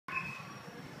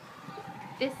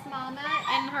this mama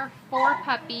and her 4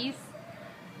 puppies.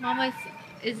 Mama's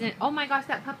isn't. Oh my gosh,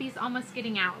 that puppy's almost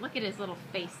getting out. Look at his little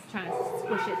face trying to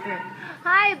squish it through.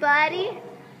 Hi, buddy.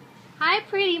 Hi,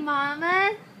 pretty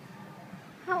mama.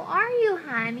 How are you,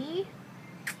 honey?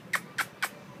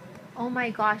 Oh my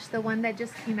gosh, the one that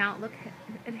just came out, look,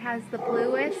 it has the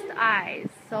bluest eyes.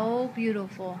 So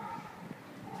beautiful.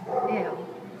 Ew.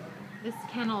 This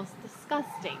kennel's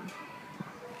disgusting.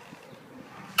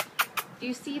 Do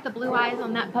you see the blue eyes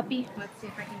on that puppy? Let's see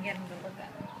if I can get him to look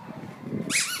at it.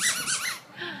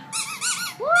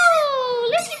 Whoa!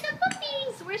 Look at the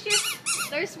puppies! Where's your...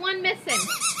 There's one missing.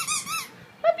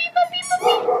 Puppy, puppy,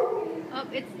 puppy! Oh,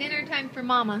 it's dinner time for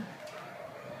mama.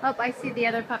 Oh, I see the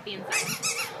other puppy inside.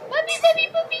 Puppy, puppy,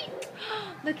 puppy!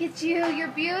 Look at you, you're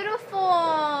beautiful!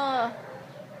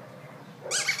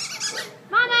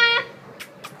 Mama!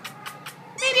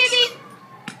 Hey, baby!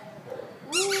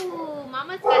 Ooh,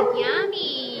 mama's got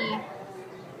yummy.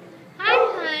 Hi,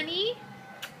 honey.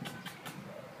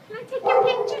 Can I take your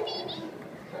picture, baby?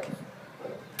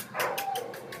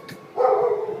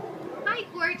 Hi,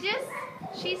 gorgeous.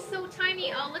 She's so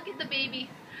tiny. Oh, look at the baby.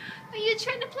 Are you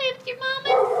trying to play with your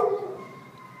mamas?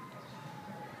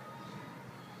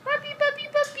 Puppy, puppy,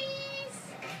 puppies.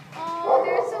 Oh,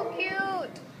 they're so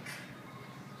cute.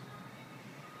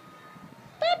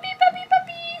 Puppy, puppy,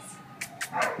 puppies.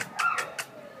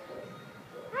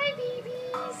 Hi,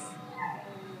 babies.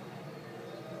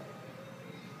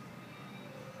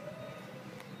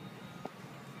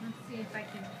 Let's see if I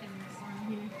can pin this on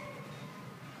here.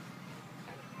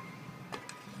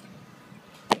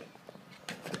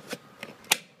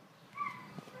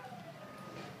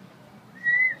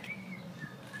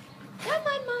 Come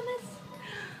on, mamas.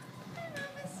 Hi,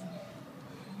 mamas.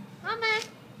 Mama.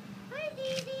 Hi,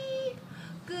 baby.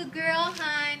 Good girl,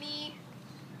 honey.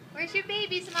 Where's your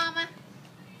babies, mama?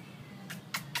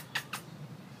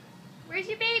 Where's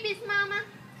your babies, mama?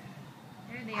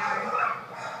 There they are.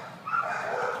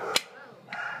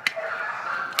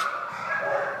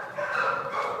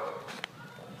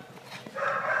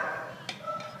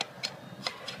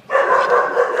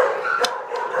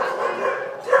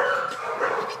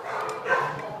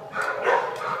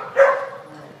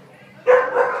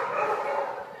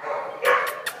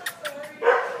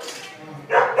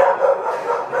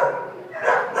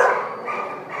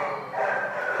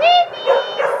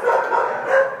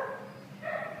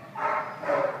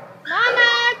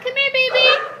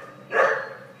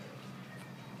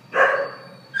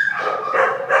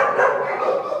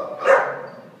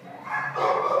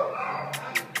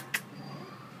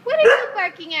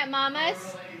 Barking at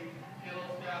mamas.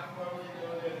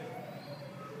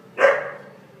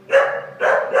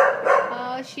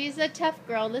 Oh, she's a tough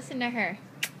girl. Listen to her.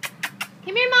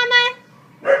 Come here, mama.